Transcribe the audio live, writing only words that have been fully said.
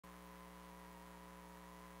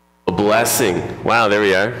blessing. Wow, there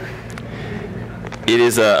we are. It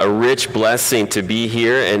is a rich blessing to be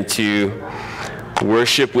here and to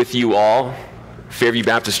worship with you all. Fairview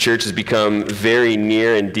Baptist Church has become very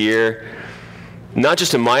near and dear, not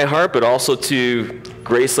just to my heart, but also to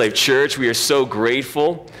Grace Life Church. We are so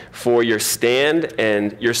grateful for your stand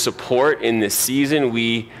and your support in this season.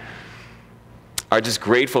 We are just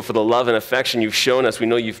grateful for the love and affection you've shown us. We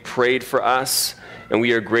know you've prayed for us, and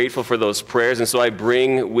we are grateful for those prayers. And so I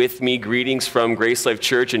bring with me greetings from Grace Life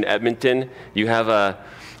Church in Edmonton. You have a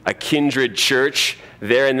kindred church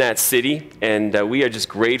there in that city, and we are just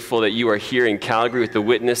grateful that you are here in Calgary with the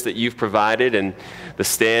witness that you've provided and the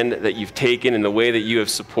stand that you've taken and the way that you have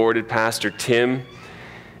supported Pastor Tim.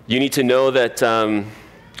 You need to know that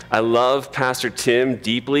I love Pastor Tim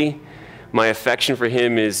deeply. My affection for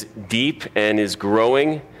him is deep and is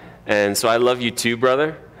growing, and so I love you too,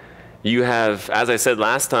 brother. You have, as I said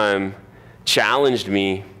last time, challenged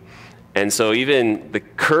me, and so even the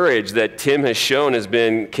courage that Tim has shown has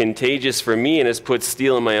been contagious for me and has put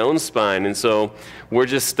steel in my own spine, and so we're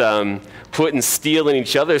just putting steel in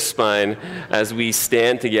each other's spine as we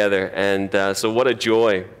stand together, and so what a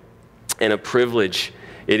joy and a privilege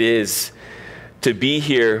it is to be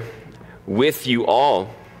here with you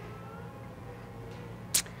all.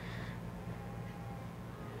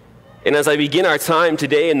 And as I begin our time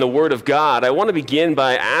today in the Word of God, I want to begin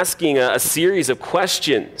by asking a series of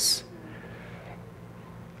questions.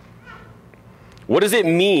 What does it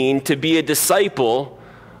mean to be a disciple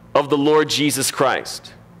of the Lord Jesus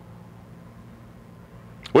Christ?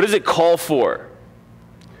 What does it call for?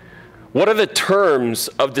 What are the terms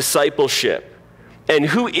of discipleship? And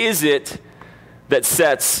who is it that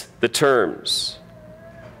sets the terms?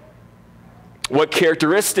 What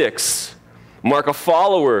characteristics mark a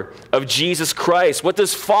follower of Jesus Christ? What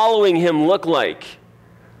does following him look like?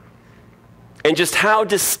 And just how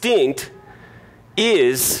distinct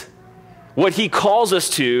is what he calls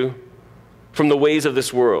us to from the ways of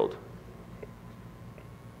this world?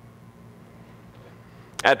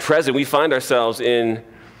 At present, we find ourselves in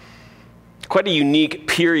quite a unique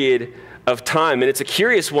period of time, and it's a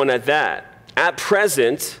curious one at that. At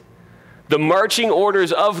present, the marching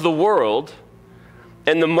orders of the world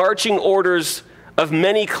and the marching orders of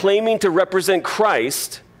many claiming to represent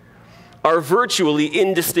Christ are virtually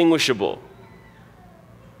indistinguishable.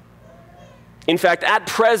 In fact, at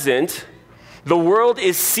present, the world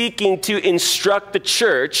is seeking to instruct the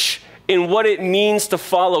church in what it means to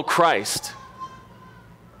follow Christ.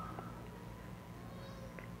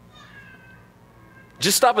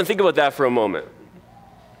 Just stop and think about that for a moment.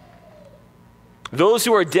 Those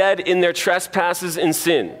who are dead in their trespasses and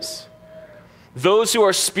sins, those who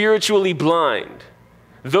are spiritually blind,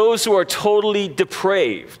 those who are totally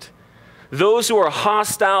depraved, those who are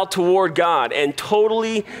hostile toward God and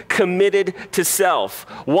totally committed to self,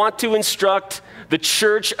 want to instruct the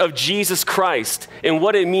church of Jesus Christ in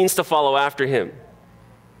what it means to follow after him.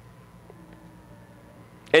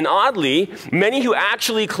 And oddly, many who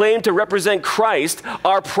actually claim to represent Christ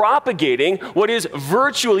are propagating what is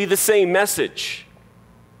virtually the same message,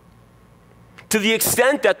 to the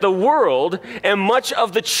extent that the world and much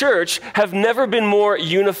of the church have never been more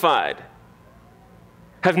unified,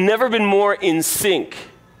 have never been more in sync.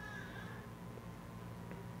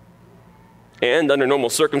 And under normal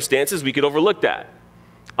circumstances, we could overlook that.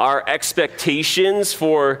 Our expectations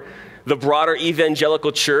for the broader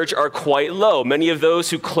evangelical church are quite low. Many of those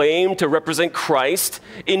who claim to represent Christ,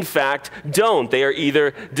 in fact, don't. They are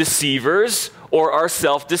either deceivers or are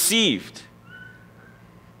self-deceived.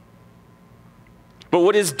 But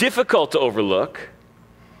what is difficult to overlook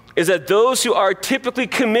is that those who are typically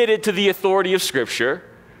committed to the authority of Scripture,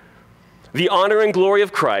 the honor and glory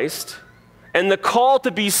of Christ, and the call to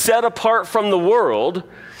be set apart from the world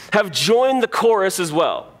have joined the chorus as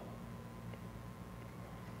well.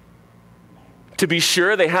 To be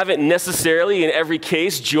sure, they haven't necessarily in every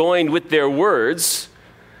case joined with their words,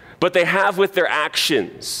 but they have with their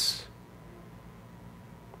actions,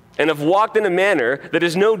 and have walked in a manner that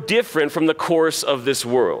is no different from the course of this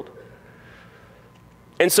world.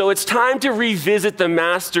 And so it's time to revisit the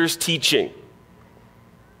Master's teaching.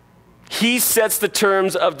 He sets the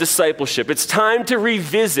terms of discipleship. It's time to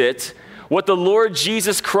revisit what the Lord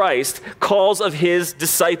Jesus Christ calls of his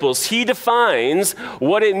disciples. He defines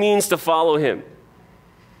what it means to follow him.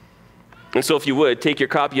 And so if you would, take your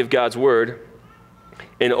copy of God's Word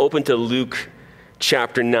and open to Luke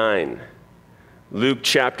chapter 9. Luke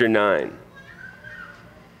chapter 9.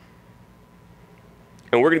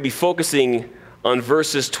 And we're going to be focusing on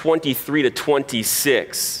verses 23 to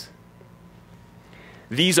 26.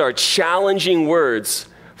 These are challenging words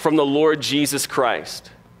from the Lord Jesus Christ.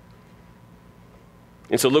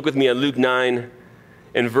 And so look with me at Luke 9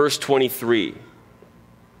 and verse 23.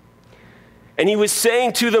 And he was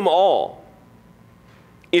saying to them all,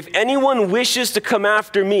 if anyone wishes to come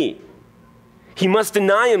after me, he must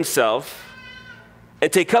deny himself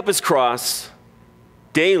and take up his cross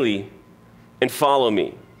daily and follow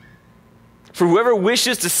me. For whoever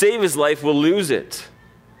wishes to save his life will lose it.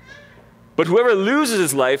 But whoever loses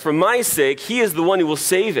his life for my sake, he is the one who will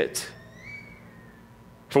save it.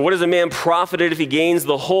 For what is a man profited if he gains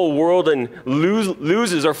the whole world and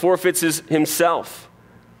loses or forfeits himself?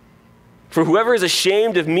 For whoever is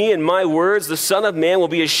ashamed of me and my words, the Son of Man will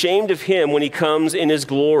be ashamed of him when he comes in his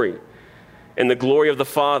glory, and the glory of the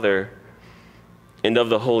Father and of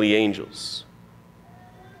the holy angels.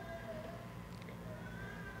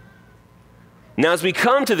 Now, as we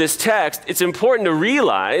come to this text, it's important to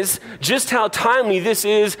realize just how timely this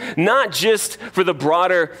is, not just for the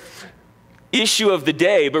broader issue of the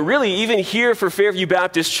day, but really even here for Fairview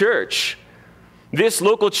Baptist Church. This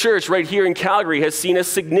local church right here in Calgary has seen a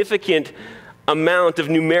significant amount of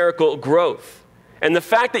numerical growth. And the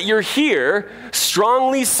fact that you're here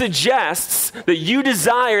strongly suggests that you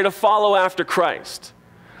desire to follow after Christ,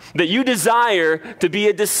 that you desire to be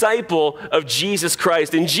a disciple of Jesus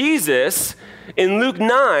Christ. And Jesus, in Luke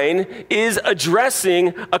 9, is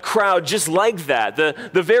addressing a crowd just like that.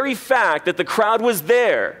 The very fact that the crowd was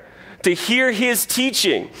there to hear his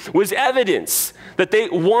teaching was evidence that they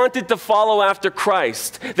wanted to follow after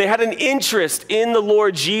Christ. They had an interest in the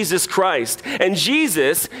Lord Jesus Christ. And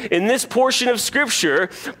Jesus, in this portion of Scripture,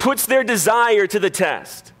 puts their desire to the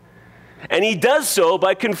test. And he does so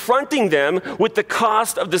by confronting them with the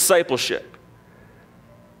cost of discipleship.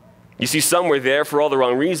 You see, some were there for all the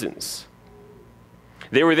wrong reasons.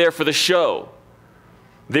 They were there for the show.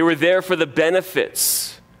 They were there for the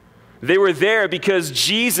benefits. They were there because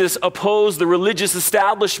Jesus opposed the religious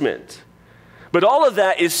establishment. But all of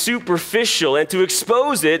that is superficial, and to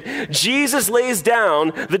expose it, Jesus lays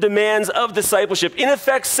down the demands of discipleship, in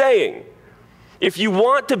effect saying, if you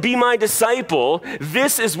want to be my disciple,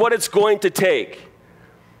 this is what it's going to take.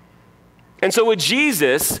 And so with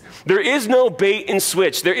Jesus, there is no bait and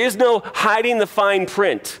switch. There is no hiding the fine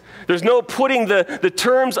print. There's no putting the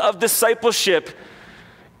terms of discipleship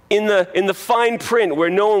in the fine print where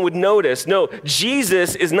no one would notice. No,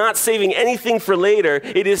 Jesus is not saving anything for later.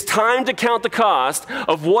 It is time to count the cost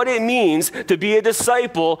of what it means to be a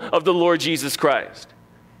disciple of the Lord Jesus Christ.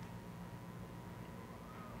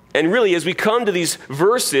 And really, as we come to these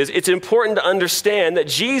verses, it's important to understand that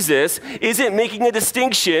Jesus isn't making a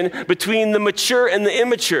distinction between the mature and the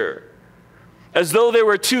immature, as though there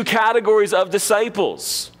were two categories of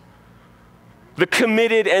disciples, the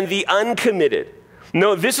committed and the uncommitted.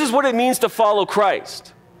 No, this is what it means to follow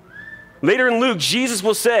Christ. Later in Luke, Jesus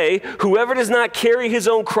will say, whoever does not carry his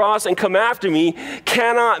own cross and come after me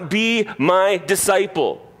cannot be my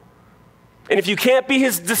disciple. And if you can't be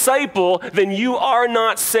his disciple, then you are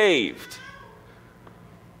not saved.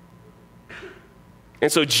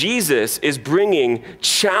 And so Jesus is bringing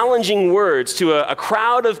challenging words to a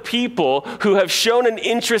crowd of people who have shown an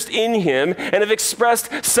interest in him and have expressed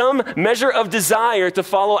some measure of desire to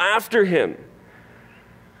follow after him.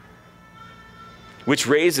 Which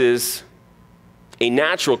raises a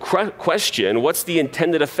natural question: what's the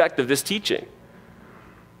intended effect of this teaching?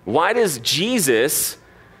 Why does Jesus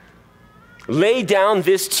lay down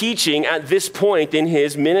this teaching at this point in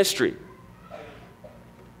his ministry?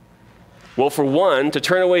 Well, for one, to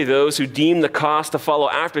turn away those who deem the cost to follow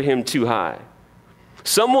after him too high.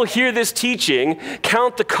 Some will hear this teaching,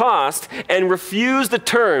 count the cost, and refuse the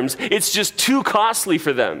terms. It's just too costly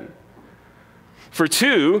for them. For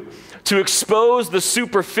two, to expose the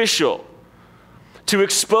superficial, to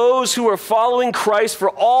expose who are following Christ for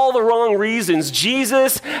all the wrong reasons.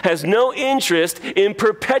 Jesus has no interest in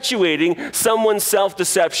perpetuating someone's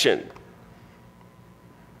self-deception.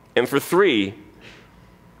 And for three,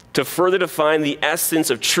 to further define the essence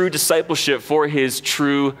of true discipleship for his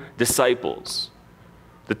true disciples.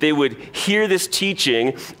 That they would hear this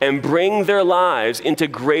teaching and bring their lives into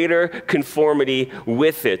greater conformity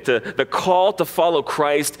with it. The call to follow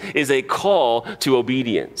Christ is a call to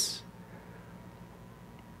obedience.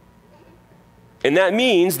 And that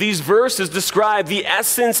means these verses describe the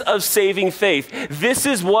essence of saving faith. This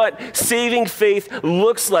is what saving faith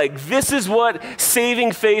looks like. This is what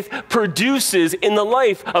saving faith produces in the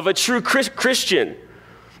life of a true Christian.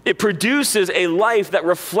 It produces a life that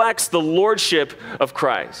reflects the lordship of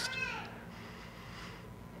Christ.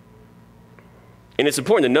 And it's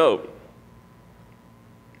important to note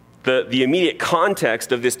the immediate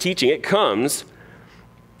context of this teaching. It comes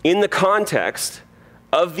in the context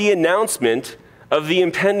of the announcement of the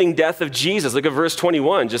impending death of Jesus. Look at verse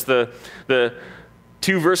 21, just the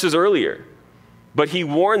 2 verses earlier. But he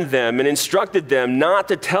warned them and instructed them not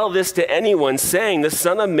to tell this to anyone, saying, the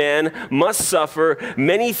Son of Man must suffer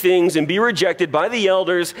many things and be rejected by the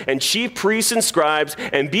elders and chief priests and scribes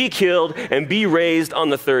and be killed and be raised on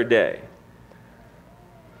the third day.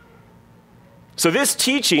 So this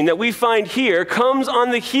teaching that we find here comes on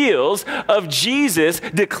the heels of Jesus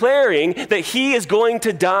declaring that he is going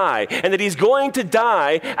to die, and that he's going to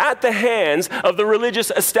die at the hands of the religious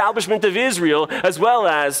establishment of Israel, as well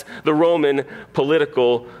as the Roman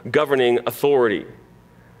political governing authority.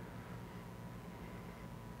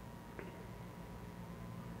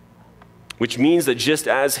 Which means that just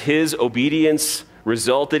as his obedience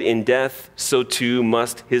resulted in death, so too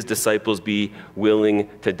must his disciples be willing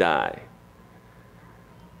to die.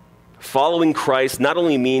 Following Christ not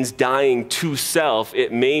only means dying to self,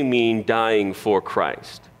 it may mean dying for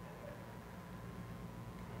Christ.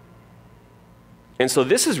 And so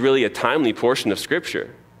this is really a timely portion of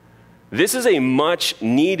Scripture. This is a much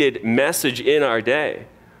needed message in our day,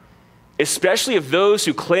 especially of those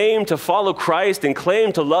who claim to follow Christ and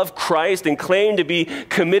claim to love Christ and claim to be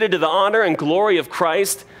committed to the honor and glory of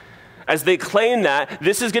Christ. As they claim that,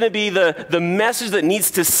 this is going to be the message that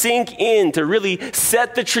needs to sink in to really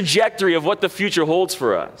set the trajectory of what the future holds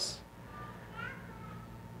for us.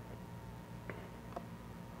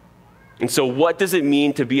 And so what does it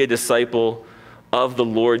mean to be a disciple of the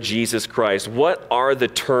Lord Jesus Christ? What are the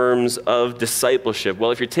terms of discipleship?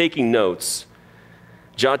 Well, if you're taking notes,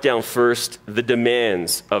 jot down first the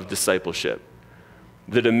demands of discipleship.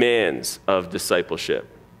 The demands of discipleship.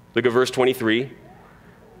 Look at verse 23.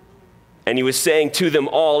 And he was saying to them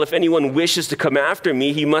all, if anyone wishes to come after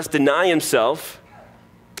me, he must deny himself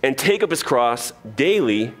and take up his cross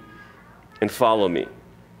daily and follow me.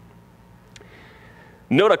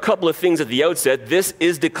 Note a couple of things at the outset. This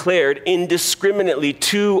is declared indiscriminately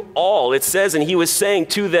to all. It says, and he was saying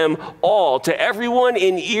to them all, to everyone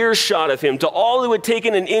in earshot of him, to all who had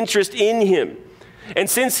taken an interest in him. And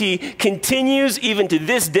since he continues even to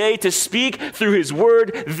this day to speak through his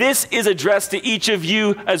word, this is addressed to each of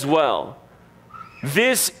you as well.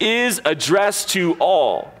 This is addressed to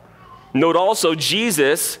all. Note also,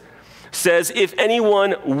 Jesus says, if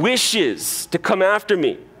anyone wishes to come after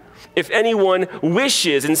me, if anyone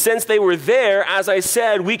wishes, and since they were there, as I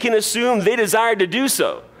said, we can assume they desired to do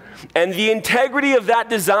so. And the integrity of that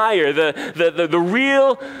desire, the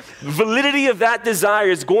real validity of that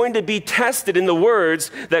desire is going to be tested in the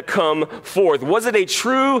words that come forth. Was it a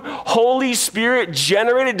true Holy Spirit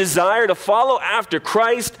generated desire to follow after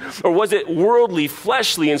Christ, or was it worldly,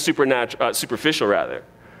 fleshly, and superficial rather?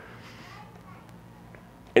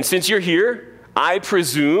 And since you're here, I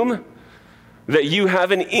presume that you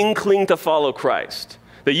have an inkling to follow Christ.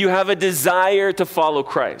 That you have a desire to follow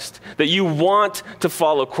Christ, that you want to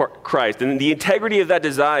follow Christ. And the integrity of that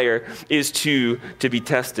desire is to be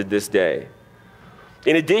tested this day.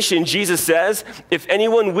 In addition, Jesus says, if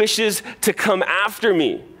anyone wishes to come after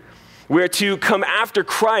me, where to come after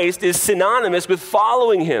Christ is synonymous with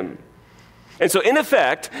following him. And so in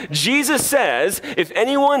effect, Jesus says, if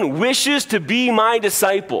anyone wishes to be my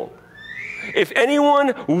disciple, if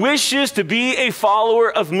anyone wishes to be a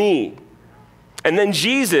follower of me. And then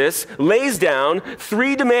Jesus lays down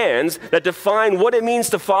 3 demands that define what it means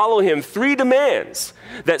to follow him. 3 demands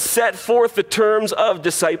that set forth the terms of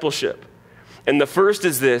discipleship. And the first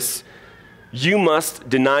is this: you must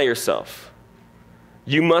deny yourself.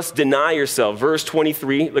 You must deny yourself. Verse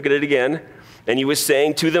 23, look at it again. And he was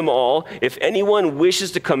saying to them all, if anyone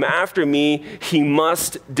wishes to come after me, he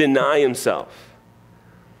must deny himself.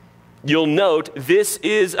 You'll note this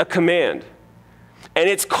is a command. And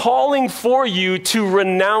it's calling for you to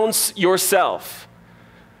renounce yourself,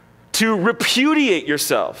 to repudiate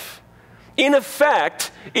yourself. In effect,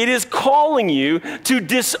 it is calling you to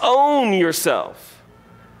disown yourself.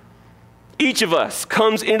 Each of us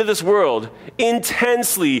comes into this world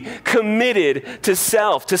intensely committed to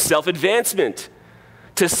self-advancement,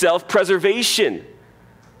 to self-preservation,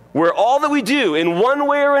 where all that we do in one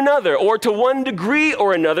way or another, or to one degree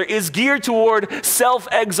or another, is geared toward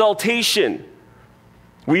self-exaltation.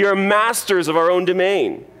 We are masters of our own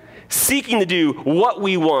domain, seeking to do what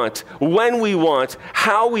we want, when we want,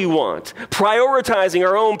 how we want, prioritizing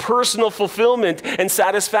our own personal fulfillment and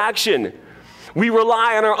satisfaction. We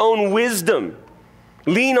rely on our own wisdom,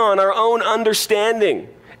 lean on our own understanding,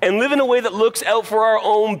 and live in a way that looks out for our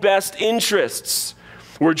own best interests.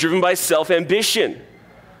 We're driven by self-ambition,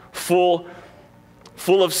 full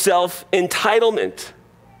of self-entitlement.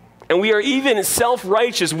 And we are even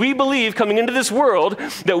self-righteous. We believe coming into this world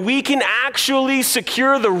that we can actually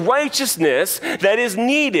secure the righteousness that is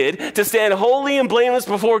needed to stand holy and blameless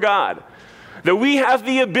before God. That we have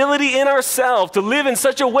the ability in ourselves to live in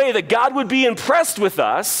such a way that God would be impressed with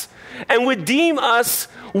us and would deem us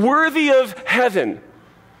worthy of heaven.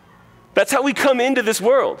 That's how we come into this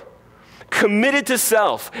world. Committed to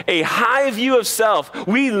self, a high view of self.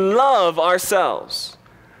 We love ourselves.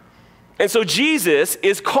 And so Jesus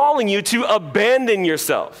is calling you to abandon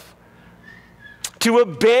yourself, to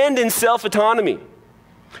abandon self-autonomy,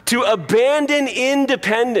 to abandon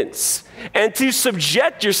independence, and to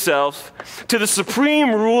subject yourself to the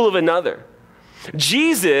supreme rule of another.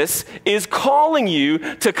 Jesus is calling you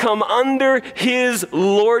to come under his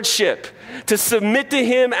lordship, to submit to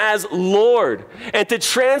him as Lord, and to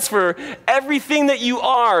transfer everything that you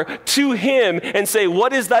are to him and say,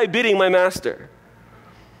 "What is thy bidding, my master?"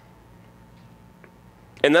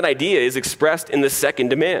 And that idea is expressed in the second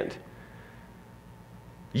demand.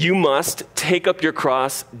 You must take up your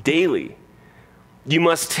cross daily. You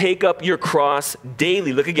must take up your cross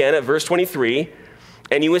daily. Look again at verse 23.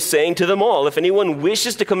 And he was saying to them all, if anyone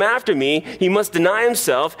wishes to come after me, he must deny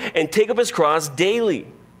himself and take up his cross daily.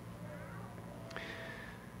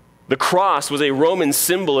 The cross was a Roman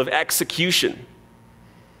symbol of execution.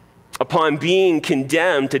 Upon being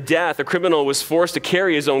condemned to death, a criminal was forced to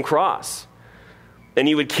carry his own cross. And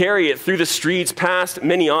he would carry it through the streets, past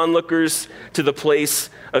many onlookers, to the place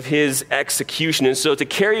of his execution. And so to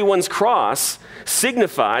carry one's cross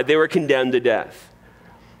signified they were condemned to death.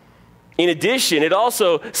 In addition, it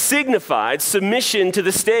also signified submission to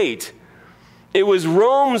the state. It was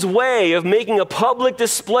Rome's way of making a public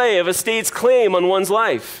display of a state's claim on one's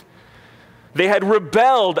life. They had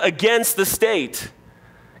rebelled against the state,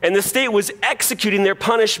 and the state was executing their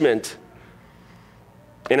punishment.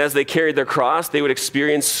 And as they carried their cross, they would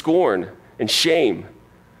experience scorn and shame.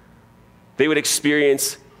 They would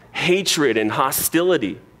experience hatred and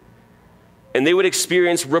hostility. And they would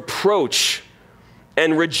experience reproach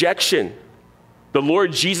and rejection. The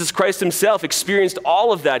Lord Jesus Christ himself experienced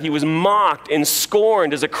all of that. He was mocked and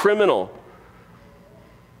scorned as a criminal.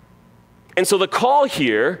 And so the call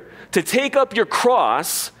here to take up your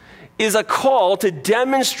cross is a call to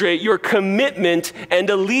demonstrate your commitment and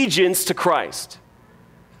allegiance to Christ.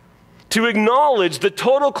 To acknowledge the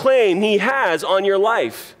total claim he has on your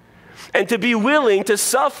life, and to be willing to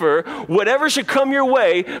suffer whatever should come your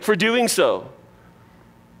way for doing so.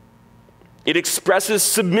 It expresses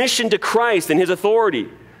submission to Christ and his authority.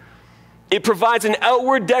 It provides an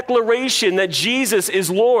outward declaration that Jesus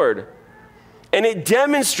is Lord. And it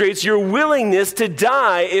demonstrates your willingness to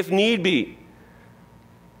die if need be.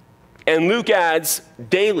 And Luke adds,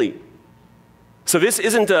 daily. So this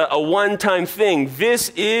isn't a one-time thing. This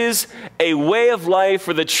is a way of life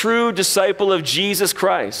for the true disciple of Jesus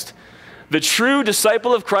Christ. The true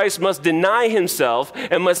disciple of Christ must deny himself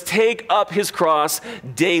and must take up his cross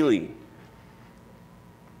daily.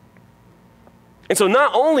 And so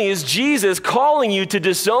not only is Jesus calling you to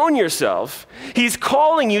disown yourself, he's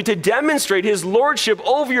calling you to demonstrate his lordship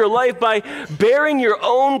over your life by bearing your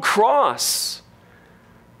own cross,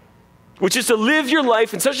 which is to live your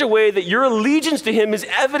life in such a way that your allegiance to him is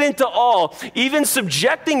evident to all, even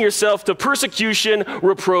subjecting yourself to persecution,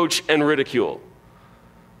 reproach, and ridicule.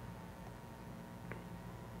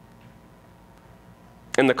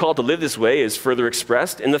 And the call to live this way is further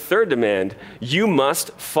expressed in the third demand. You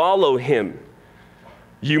must follow him.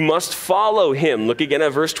 You must follow him. Look again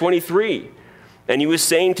at verse 23. And he was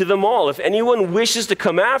saying to them all, if anyone wishes to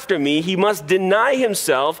come after me, he must deny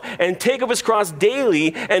himself and take up his cross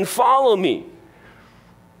daily and follow me.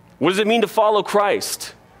 What does it mean to follow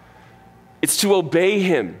Christ? It's to obey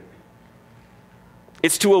him.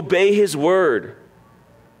 It's to obey his word.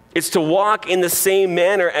 It's to walk in the same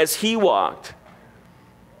manner as he walked.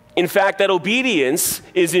 In fact, that obedience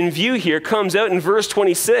is in view here, comes out in verse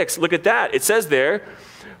 26. Look at that. It says there,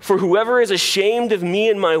 for whoever is ashamed of me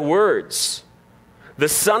and my words, the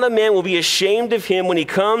Son of Man will be ashamed of him when he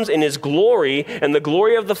comes in his glory and the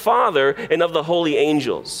glory of the Father and of the holy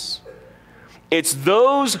angels. It's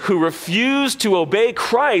those who refuse to obey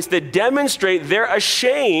Christ that demonstrate they're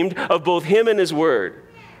ashamed of both him and his word.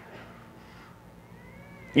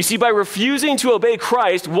 You see, by refusing to obey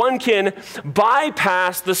Christ, one can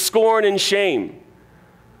bypass the scorn and shame.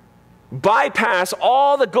 Bypass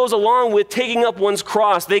all that goes along with taking up one's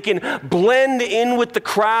cross. They can blend in with the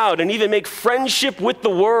crowd and even make friendship with the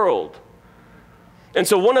world. And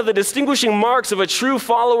so one of the distinguishing marks of a true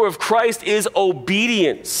follower of Christ is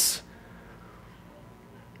obedience.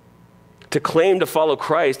 To claim to follow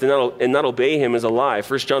Christ and not obey him is a lie.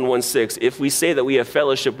 1 John 1:6, if we say that we have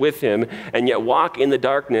fellowship with him and yet walk in the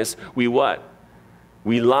darkness, we what?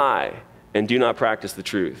 We lie and do not practice the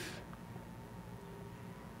truth.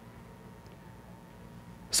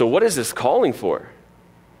 So what is this calling for?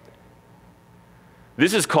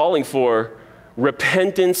 This is calling for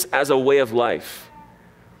repentance as a way of life.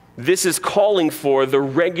 This is calling for the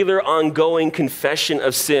regular, ongoing confession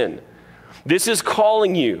of sin. This is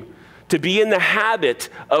calling you to be in the habit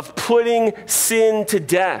of putting sin to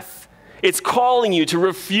death. It's calling you to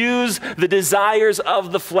refuse the desires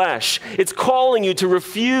of the flesh. It's calling you to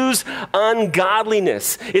refuse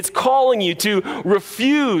ungodliness. It's calling you to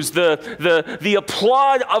refuse the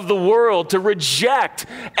applaud of the world, to reject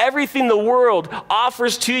everything the world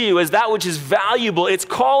offers to you as that which is valuable. It's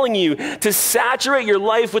calling you to saturate your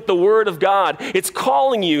life with the Word of God. It's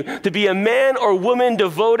calling you to be a man or woman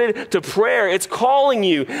devoted to prayer. It's calling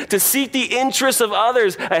you to seek the interests of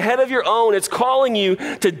others ahead of your own. It's calling you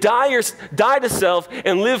to die to self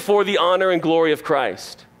and live for the honor and glory of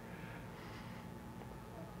Christ.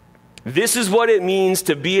 This is what it means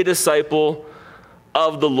to be a disciple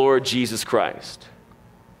of the Lord Jesus Christ.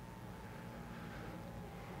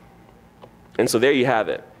 And so there you have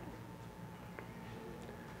it.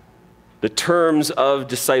 The terms of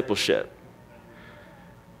discipleship.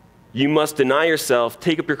 You must deny yourself,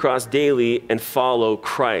 take up your cross daily, and follow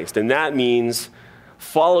Christ. And that means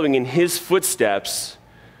following in his footsteps,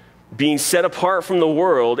 being set apart from the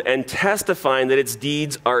world and testifying that its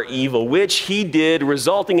deeds are evil, which he did,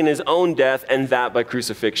 resulting in his own death, and that by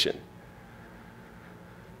crucifixion.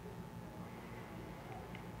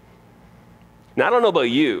 Now, I don't know about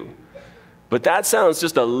you, but that sounds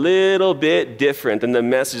just a little bit different than the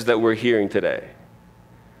message that we're hearing today.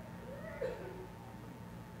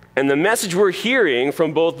 And the message we're hearing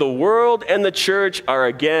from both the world and the church are,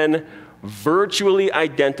 again, virtually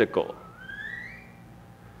identical.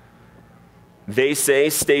 They say,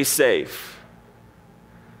 stay safe.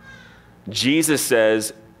 Jesus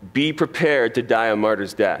says, be prepared to die a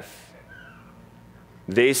martyr's death.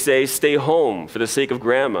 They say, stay home for the sake of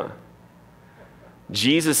grandma.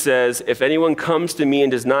 Jesus says, if anyone comes to me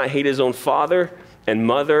and does not hate his own father and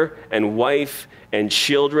mother and wife and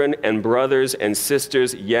children and brothers and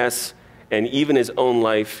sisters, yes, and even his own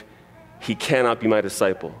life, he cannot be my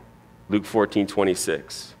disciple. Luke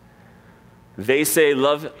 14:26. They say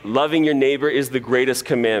loving your neighbor is the greatest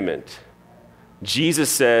commandment. Jesus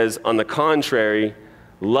says, on the contrary,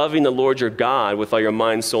 loving the Lord your God with all your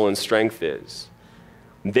mind, soul, and strength is.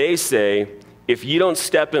 They say, if you don't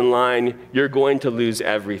step in line, you're going to lose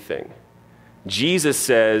everything. Jesus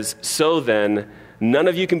says, so then, none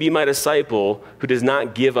of you can be my disciple who does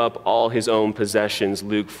not give up all his own possessions,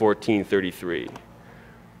 Luke 14:33.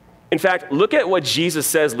 In fact, look at what Jesus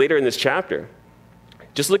says later in this chapter.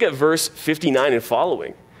 Just look at verse 59 and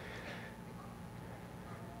following.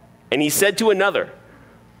 And he said to another,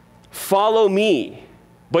 follow me.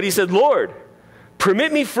 But he said, Lord,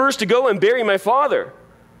 permit me first to go and bury my father.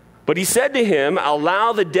 But he said to him,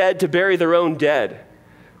 allow the dead to bury their own dead.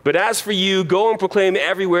 But as for you, go and proclaim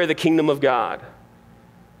everywhere the kingdom of God.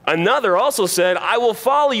 Another also said, I will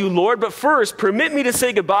follow you, Lord, but first permit me to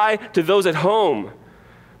say goodbye to those at home.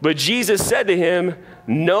 But Jesus said to him,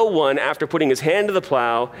 no one, after putting his hand to the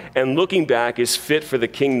plow and looking back, is fit for the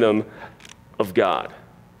kingdom of God.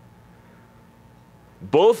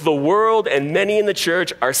 Both the world and many in the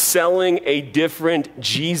church are selling a different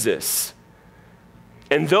Jesus.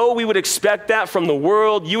 And though we would expect that from the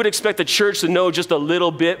world, you would expect the church to know just a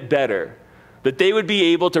little bit better. That they would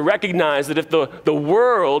be able to recognize that if the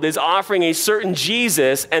world is offering a certain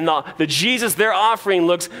Jesus and the Jesus they're offering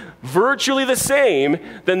looks virtually the same,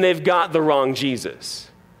 then they've got the wrong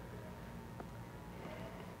Jesus.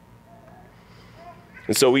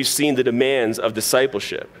 And so we've seen the demands of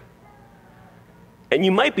discipleship. And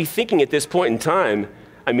you might be thinking at this point in time,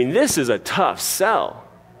 I mean, this is a tough sell.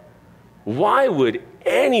 Why would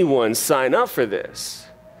anyone sign up for this?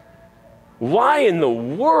 Why in the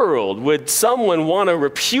world would someone want to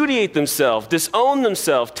repudiate themselves, disown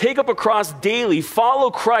themselves, take up a cross daily, follow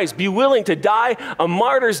Christ, be willing to die a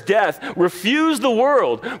martyr's death, refuse the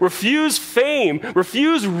world, refuse fame,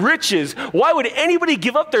 refuse riches? Why would anybody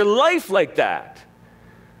give up their life like that?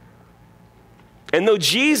 And though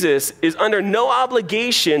Jesus is under no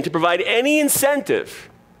obligation to provide any incentive,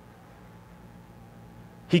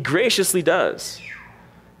 he graciously does.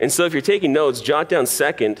 And so if you're taking notes, jot down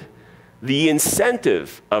second, the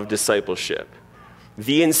incentive of discipleship.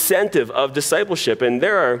 The incentive of discipleship. And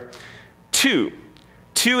there are two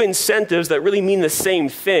incentives that really mean the same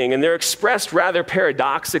thing, and they're expressed rather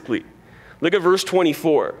paradoxically. Look at verse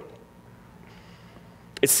 24.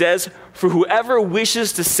 It says, for whoever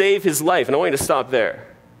wishes to save his life. And I want you to stop there.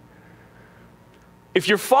 If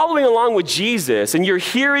you're following along with Jesus and you're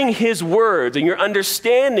hearing his words and you're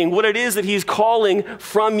understanding what it is that he's calling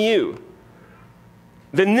from you,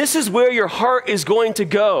 then this is where your heart is going to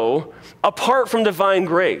go apart from divine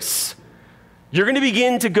grace. You're going to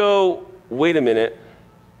begin to go, wait a minute,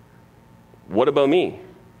 what about me?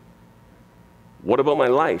 What about my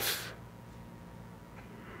life?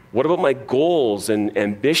 What about my goals and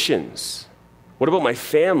ambitions? What about my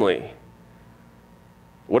family?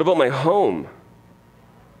 What about my home?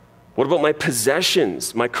 What about my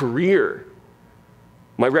possessions, my career,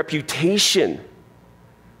 my reputation,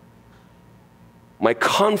 my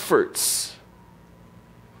comforts?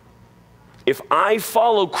 If I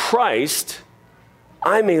follow Christ,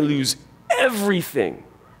 I may lose everything.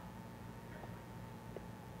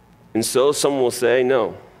 And so someone will say,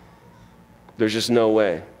 no, there's just no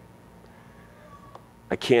way.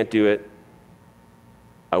 I can't do it.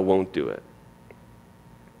 I won't do it.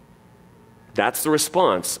 That's the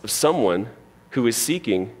response of someone who is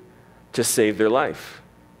seeking to save their life,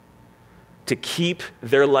 to keep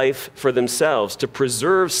their life for themselves, to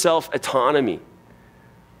preserve self-autonomy,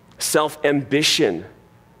 self-ambition,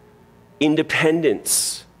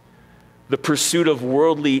 independence, the pursuit of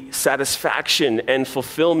worldly satisfaction and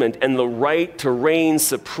fulfillment, and the right to reign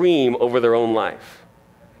supreme over their own life.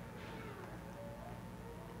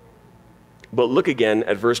 But look again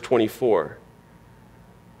at verse 24.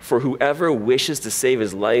 For whoever wishes to save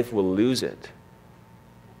his life will lose it.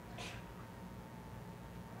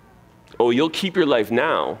 Oh, you'll keep your life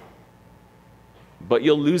now, but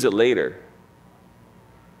you'll lose it later.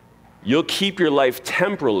 You'll keep your life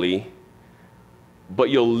temporally, but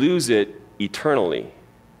you'll lose it eternally.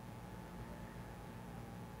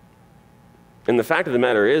 And the fact of the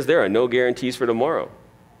matter is, there are no guarantees for tomorrow.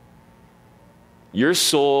 Your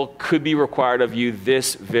soul could be required of you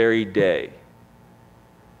this very day.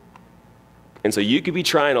 And so you could be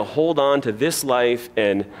trying to hold on to this life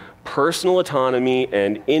and personal autonomy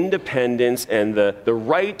and independence and the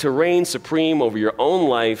right to reign supreme over your own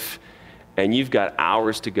life, and you've got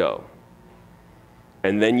hours to go.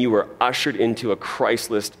 And then you are ushered into a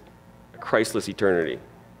Christless eternity.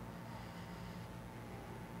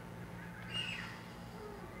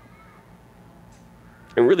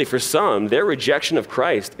 And really, for some, their rejection of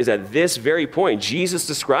Christ is at this very point. Jesus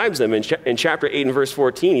describes them in chapter 8 and verse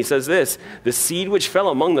 14. He says this, the seed which fell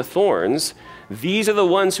among the thorns, these are the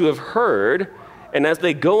ones who have heard, and as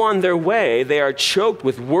they go on their way, they are choked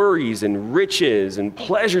with worries and riches and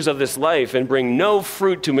pleasures of this life and bring no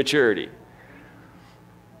fruit to maturity.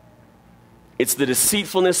 It's the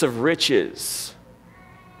deceitfulness of riches,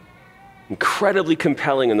 incredibly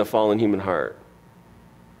compelling in the fallen human heart.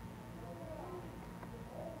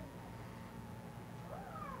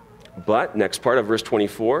 But, next part of verse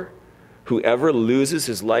 24, whoever loses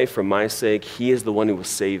his life for my sake, he is the one who will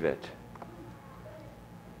save it.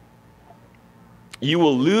 You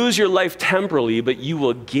will lose your life temporally, but you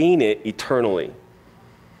will gain it eternally.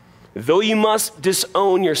 Though you must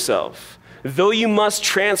disown yourself, though you must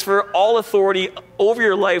transfer all authority over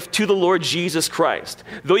your life to the Lord Jesus Christ,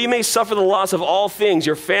 though you may suffer the loss of all things,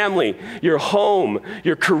 your family, your home,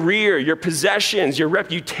 your career, your possessions, your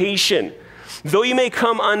reputation, though you may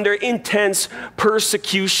come under intense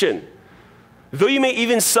persecution, though you may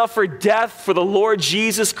even suffer death for the Lord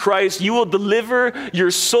Jesus Christ, you will deliver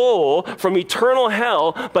your soul from eternal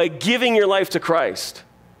hell by giving your life to Christ.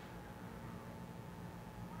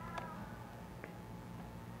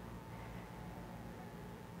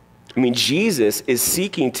 I mean, Jesus is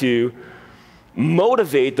seeking to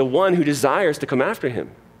motivate the one who desires to come after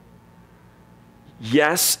him.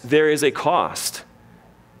 Yes, there is a cost.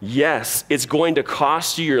 Yes, it's going to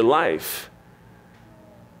cost you your life,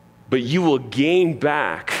 but you will gain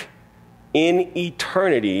back in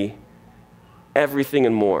eternity everything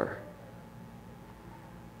and more.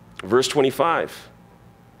 Verse 25.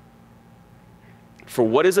 For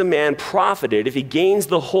what is a man profited if he gains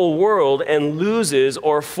the whole world and loses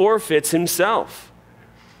or forfeits himself?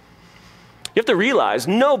 You have to realize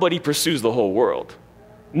nobody pursues the whole world.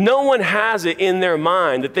 No one has it in their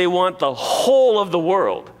mind that they want the whole of the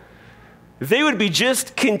world. They would be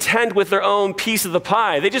just content with their own piece of the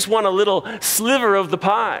pie. They just want a little sliver of the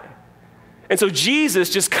pie. And so Jesus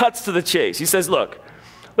just cuts to the chase. He says, look,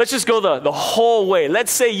 let's just go the whole way.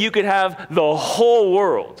 Let's say you could have the whole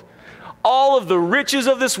world. All of the riches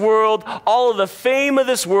of this world, all of the fame of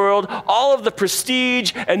this world, all of the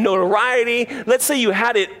prestige and notoriety. Let's say you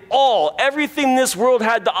had it all. Everything this world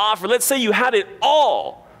had to offer. Let's say you had it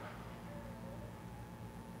all.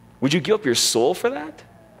 Would you give up your soul for that?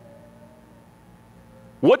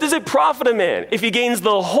 What does it profit a man if he gains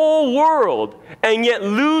the whole world and yet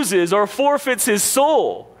loses or forfeits his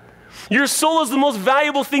soul? Your soul is the most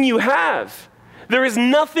valuable thing you have. There is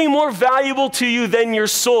nothing more valuable to you than your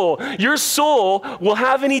soul. Your soul will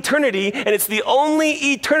have an eternity, and it's the only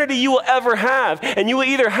eternity you will ever have. And you will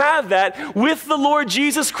either have that with the Lord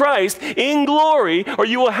Jesus Christ in glory, or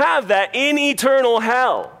you will have that in eternal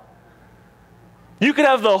hell. You could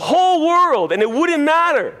have the whole world, and it wouldn't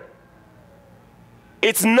matter.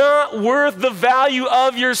 It's not worth the value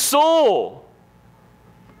of your soul.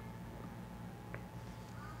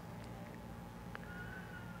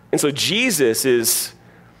 And so Jesus is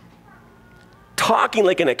talking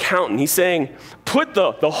like an accountant. He's saying, put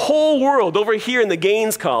the whole world over here in the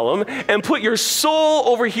gains column and put your soul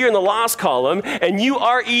over here in the loss column, and you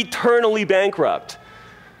are eternally bankrupt.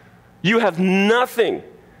 You have nothing.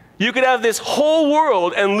 You could have this whole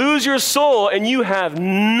world and lose your soul, and you have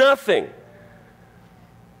nothing.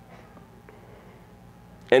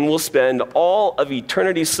 And will spend all of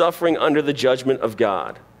eternity suffering under the judgment of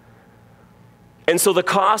God. And so the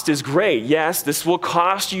cost is great. Yes, this will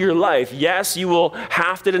cost you your life. Yes, you will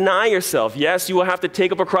have to deny yourself. Yes, you will have to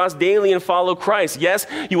take up a cross daily and follow Christ. Yes,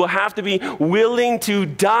 you will have to be willing to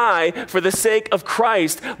die for the sake of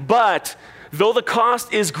Christ. But though the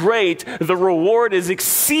cost is great, the reward is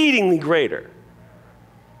exceedingly greater.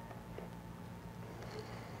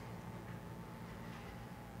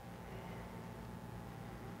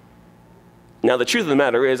 Now, the truth of the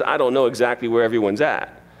matter is, I don't know exactly where everyone's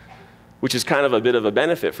at, which is kind of a bit of a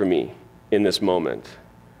benefit for me in this moment.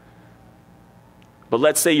 But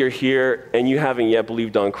let's say you're here and you haven't yet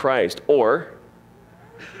believed on Christ, or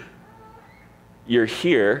you're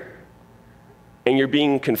here and you're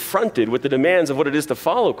being confronted with the demands of what it is to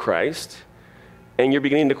follow Christ, and you're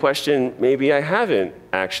beginning to question, maybe I haven't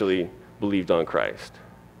actually believed on Christ.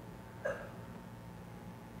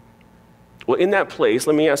 Well, in that place,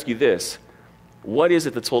 let me ask you this. What is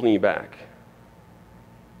it that's holding you back?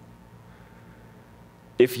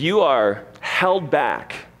 If you are held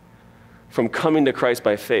back from coming to Christ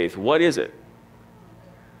by faith, what is it?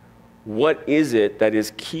 What is it that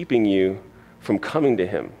is keeping you from coming to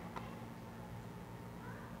Him?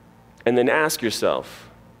 And then ask yourself,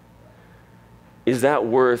 is that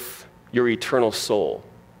worth your eternal soul?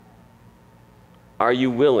 Are you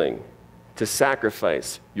willing to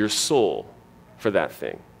sacrifice your soul for that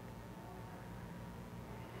thing?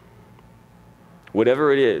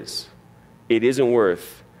 Whatever it isn't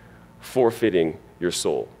worth forfeiting your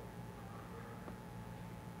soul.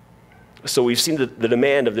 So we've seen the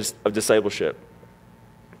demand of discipleship.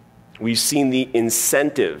 We've seen the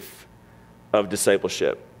incentive of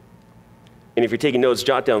discipleship. And if you're taking notes,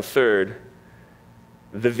 jot down third,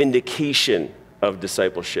 the vindication of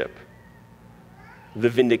discipleship. The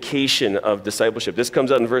vindication of discipleship. This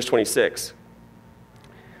comes out in verse 26.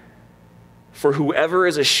 For whoever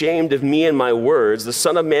is ashamed of me and my words, the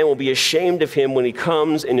Son of Man will be ashamed of him when he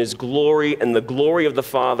comes in his glory and the glory of the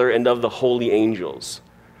Father and of the holy angels.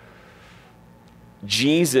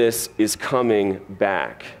 Jesus is coming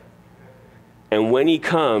back. And when he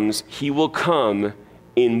comes, he will come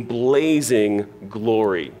in blazing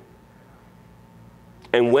glory.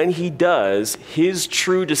 And when he does, his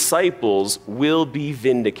true disciples will be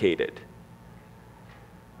vindicated.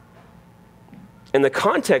 And the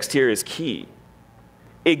context here is key.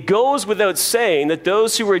 It goes without saying that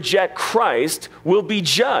those who reject Christ will be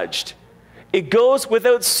judged. It goes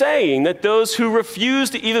without saying that those who refuse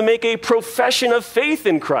to even make a profession of faith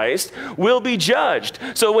in Christ will be judged.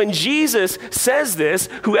 So when Jesus says this,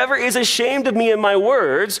 whoever is ashamed of me and my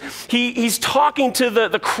words, he's talking to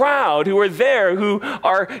the crowd who are there, who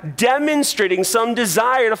are demonstrating some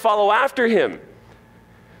desire to follow after him.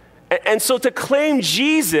 And so to claim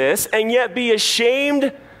Jesus and yet be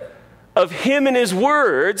ashamed of him and his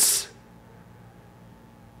words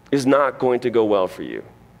is not going to go well for you.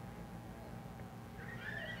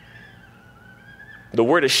 The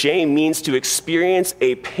word ashamed means to experience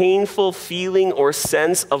a painful feeling or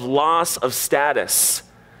sense of loss of status.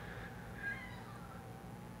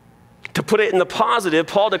 To put it in the positive,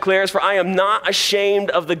 Paul declares, "For I am not ashamed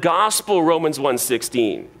of the gospel," Romans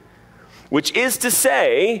 1:16, which is to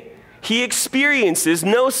say, he experiences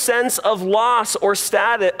no sense of loss or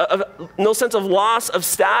status, no sense of loss of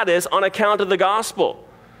status on account of the gospel.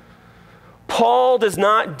 Paul does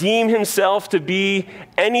not deem himself to be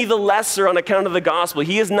any the lesser on account of the gospel.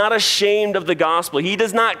 He is not ashamed of the gospel. He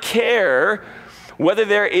does not care whether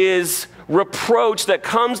there is reproach that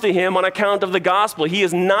comes to him on account of the gospel. He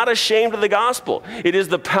is not ashamed of the gospel. It is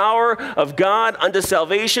the power of God unto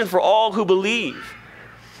salvation for all who believe.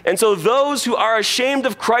 And so those who are ashamed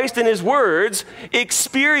of Christ and his words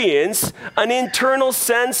experience an internal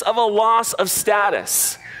sense of a loss of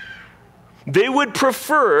status. They would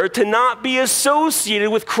prefer to not be associated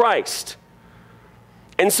with Christ.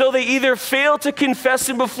 And so they either fail to confess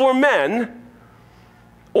him before men,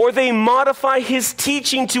 or they modify his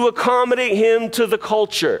teaching to accommodate him to the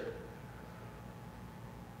culture.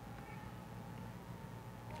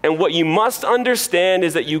 And what you must understand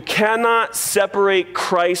is that you cannot separate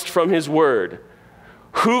Christ from his word.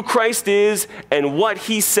 Who Christ is and what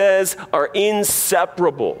he says are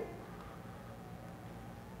inseparable.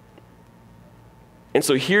 And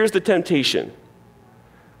so here's the temptation,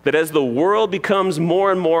 that as the world becomes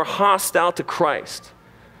more and more hostile to Christ,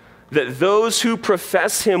 that those who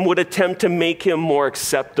profess him would attempt to make him more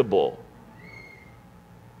acceptable,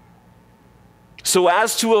 so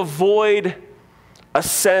as to avoid a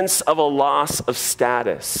sense of a loss of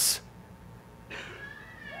status,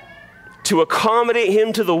 to accommodate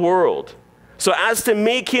him to the world, so as to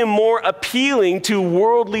make him more appealing to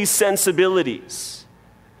worldly sensibilities.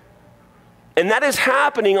 And that is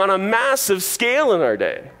happening on a massive scale in our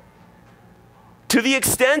day, to the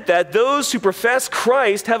extent that those who profess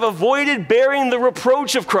Christ have avoided bearing the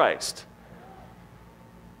reproach of Christ.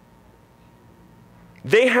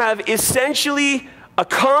 They have essentially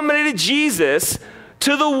accommodated Jesus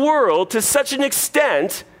to the world to such an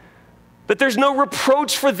extent that there's no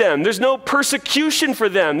reproach for them, there's no persecution for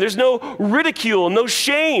them, there's no ridicule, no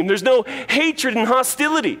shame, there's no hatred and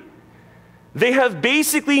hostility. They have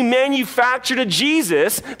basically manufactured a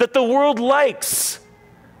Jesus that the world likes.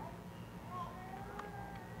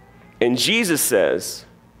 And Jesus says,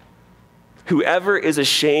 "Whoever is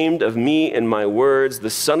ashamed of me and my words, the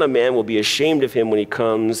Son of Man will be ashamed of him when he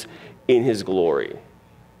comes in his glory."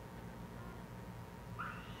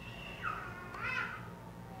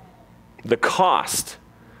 The cost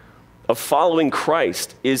of following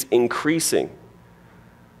Christ is increasing,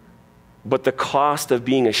 but the cost of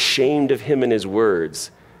being ashamed of him and his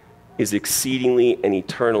words is exceedingly and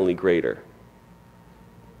eternally greater.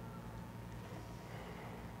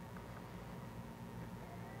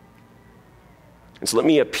 And so let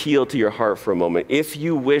me appeal to your heart for a moment. If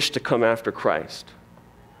you wish to come after Christ,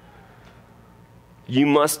 you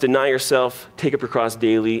must deny yourself, take up your cross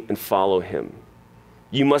daily, and follow him.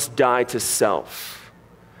 You must die to self.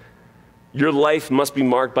 Your life must be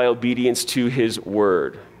marked by obedience to his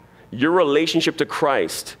word. Your relationship to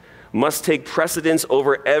Christ must take precedence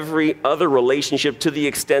over every other relationship, to the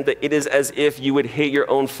extent that it is as if you would hate your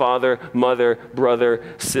own father, mother, brother,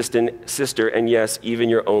 sister, and yes, even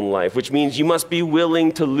your own life, which means you must be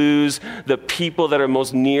willing to lose the people that are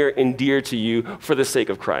most near and dear to you for the sake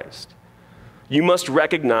of Christ. You must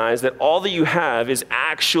recognize that all that you have is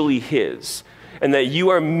actually his, and that you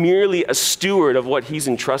are merely a steward of what he's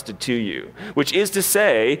entrusted to you, which is to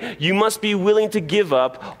say, you must be willing to give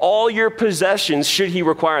up all your possessions should he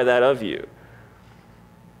require that of you.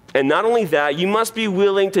 And not only that, you must be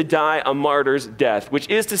willing to die a martyr's death, which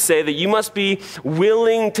is to say that you must be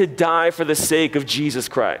willing to die for the sake of Jesus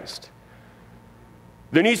Christ.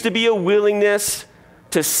 There needs to be a willingness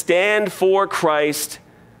to stand for Christ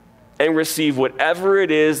and receive whatever it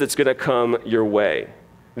is that's going to come your way.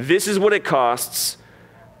 This is what it costs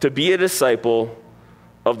to be a disciple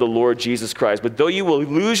of the Lord Jesus Christ. But though you will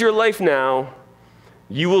lose your life now,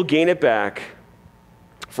 you will gain it back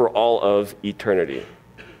for all of eternity.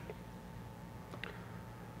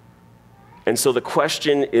 And so the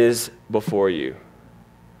question is before you.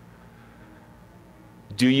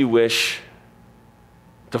 Do you wish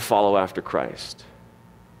to follow after Christ?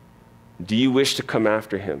 Do you wish to come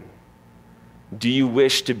after him? Do you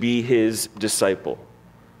wish to be his disciple?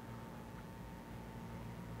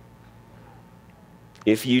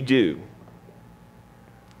 If you do,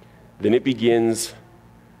 then it begins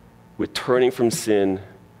with turning from sin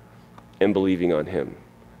and believing on him.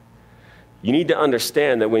 You need to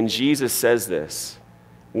understand that when Jesus says this,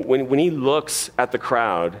 when he looks at the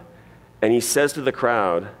crowd and he says to the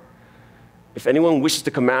crowd, if anyone wishes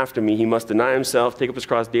to come after me, he must deny himself, take up his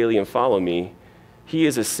cross daily, and follow me, he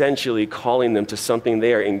is essentially calling them to something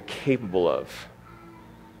they are incapable of.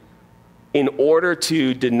 In order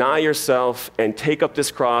to deny yourself and take up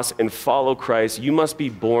this cross and follow Christ, you must be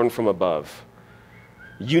born from above.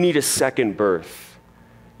 You need a second birth.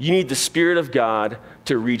 You need the Spirit of God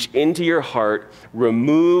to reach into your heart,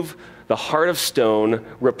 remove the heart of stone,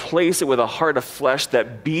 replace it with a heart of flesh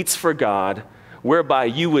that beats for God, whereby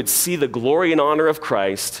you would see the glory and honor of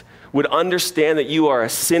Christ, would understand that you are a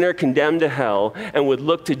sinner condemned to hell, and would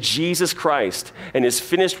look to Jesus Christ and his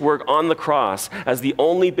finished work on the cross as the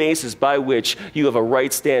only basis by which you have a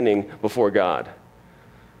right standing before God.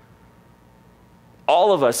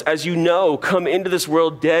 All of us, as you know, come into this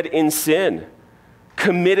world dead in sin,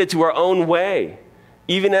 committed to our own way,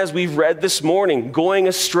 even as we've read this morning, going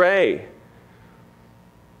astray.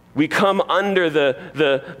 We come under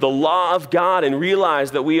the law of God and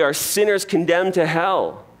realize that we are sinners condemned to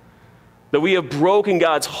hell, that we have broken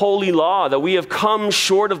God's holy law, that we have come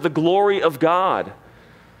short of the glory of God.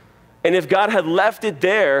 And if God had left it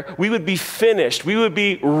there, we would be finished. We would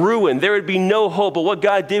be ruined. There would be no hope. But what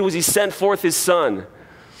God did was he sent forth his Son.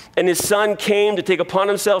 And his Son came to take upon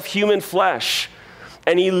himself human flesh.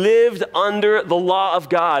 And he lived under the law of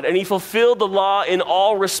God. And he fulfilled the law in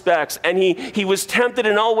all respects. And he was tempted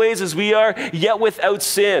in all ways as we are, yet without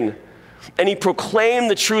sin. And he proclaimed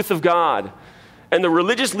the truth of God. And the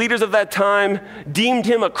religious leaders of that time deemed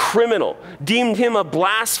him a criminal, deemed him a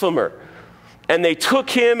blasphemer. And they took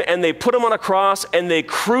him and they put him on a cross and they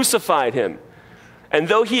crucified him. And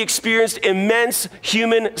though he experienced immense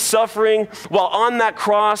human suffering while on that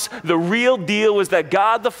cross, the real deal was that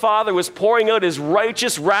God the Father was pouring out his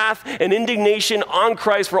righteous wrath and indignation on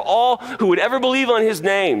Christ for all who would ever believe on his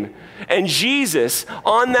name. And Jesus,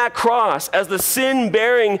 on that cross, as the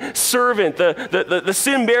sin-bearing servant, the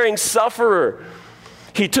sin-bearing sufferer,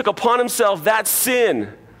 he took upon himself that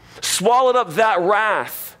sin, swallowed up that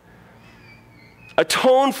wrath,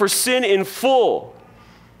 atoned for sin in full,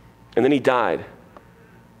 and then he died.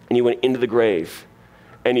 And he went into the grave,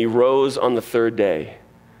 and he rose on the third day.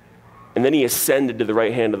 And then he ascended to the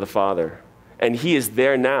right hand of the Father. And he is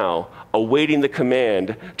there now, awaiting the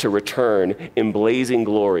command to return in blazing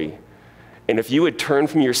glory. And if you would turn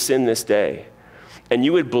from your sin this day, and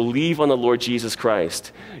you would believe on the Lord Jesus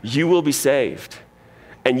Christ, you will be saved.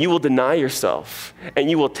 And you will deny yourself,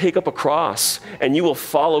 and you will take up a cross, and you will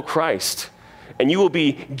follow Christ. And you will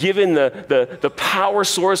be given the power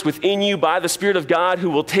source within you by the Spirit of God, who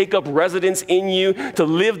will take up residence in you to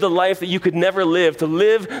live the life that you could never live, to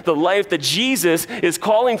live the life that Jesus is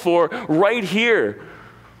calling for right here,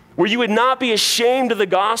 where you would not be ashamed of the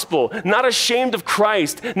gospel, not ashamed of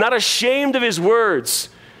Christ, not ashamed of his words,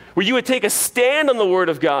 where you would take a stand on the word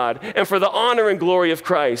of God and for the honor and glory of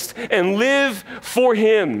Christ and live for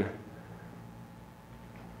him.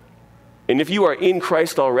 And if you are in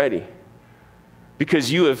Christ already,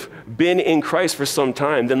 because you have been in Christ for some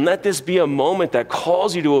time, then let this be a moment that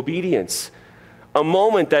calls you to obedience, a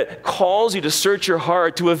moment that calls you to search your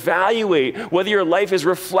heart, to evaluate whether your life is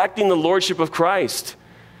reflecting the lordship of Christ.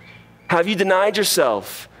 Have you denied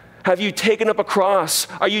yourself? Have you taken up a cross?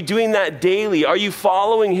 Are you doing that daily? Are you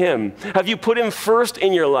following him? Have you put him first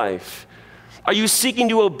in your life? Are you seeking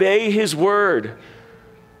to obey his word,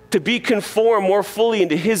 to be conformed more fully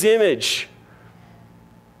into his image?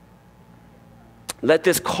 Let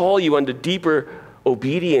this call you unto deeper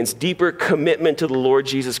obedience, deeper commitment to the Lord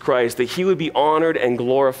Jesus Christ, that he would be honored and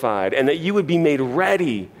glorified, and that you would be made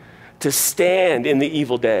ready to stand in the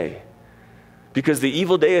evil day, because the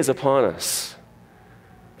evil day is upon us.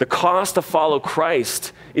 The cost to follow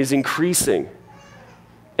Christ is increasing,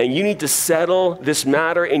 and you need to settle this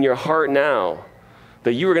matter in your heart now,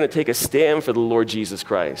 that you are going to take a stand for the Lord Jesus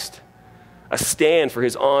Christ, a stand for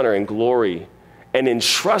his honor and glory, and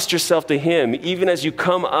entrust yourself to him even as you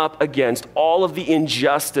come up against all of the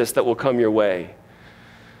injustice that will come your way.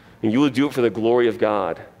 And you will do it for the glory of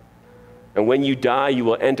God. And when you die, you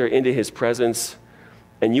will enter into his presence,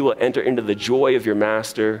 and you will enter into the joy of your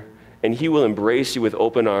master, and he will embrace you with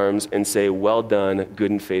open arms and say, "Well done,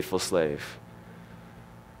 good and faithful slave."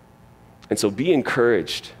 And so be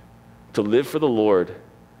encouraged to live for the Lord,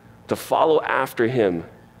 to follow after him,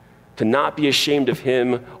 to not be ashamed of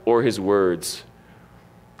him or his words,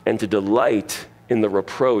 and to delight in the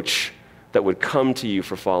reproach that would come to you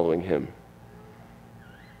for following him.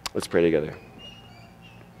 Let's pray together.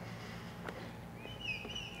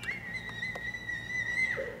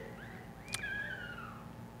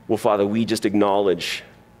 Well, Father, we just acknowledge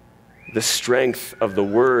the strength of the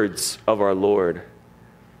words of our Lord.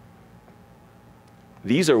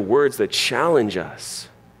 These are words that challenge us.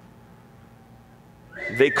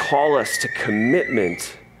 They call us to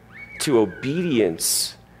commitment, to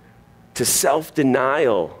obedience, to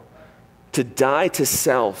self-denial, to die to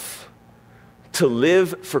self, to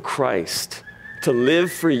live for Christ, to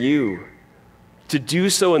live for you, to do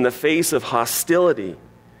so in the face of hostility,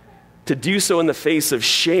 to do so in the face of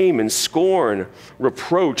shame and scorn,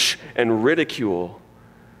 reproach and ridicule.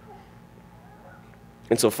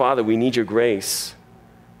 And so, Father, we need your grace.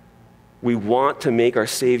 We want to make our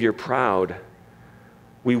Savior proud.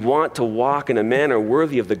 We want to walk in a manner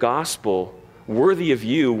worthy of the gospel, worthy of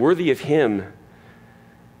you, worthy of him.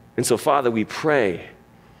 And so, Father, we pray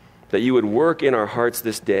that you would work in our hearts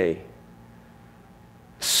this day.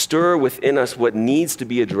 Stir stir within us what needs to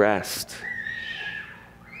be addressed.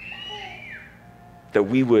 That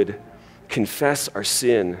we would confess our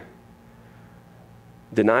sin,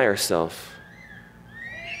 deny ourselves,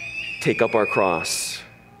 take up our cross,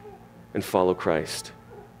 and follow Christ.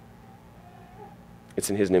 It's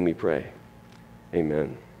in his name we pray.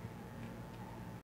 Amen.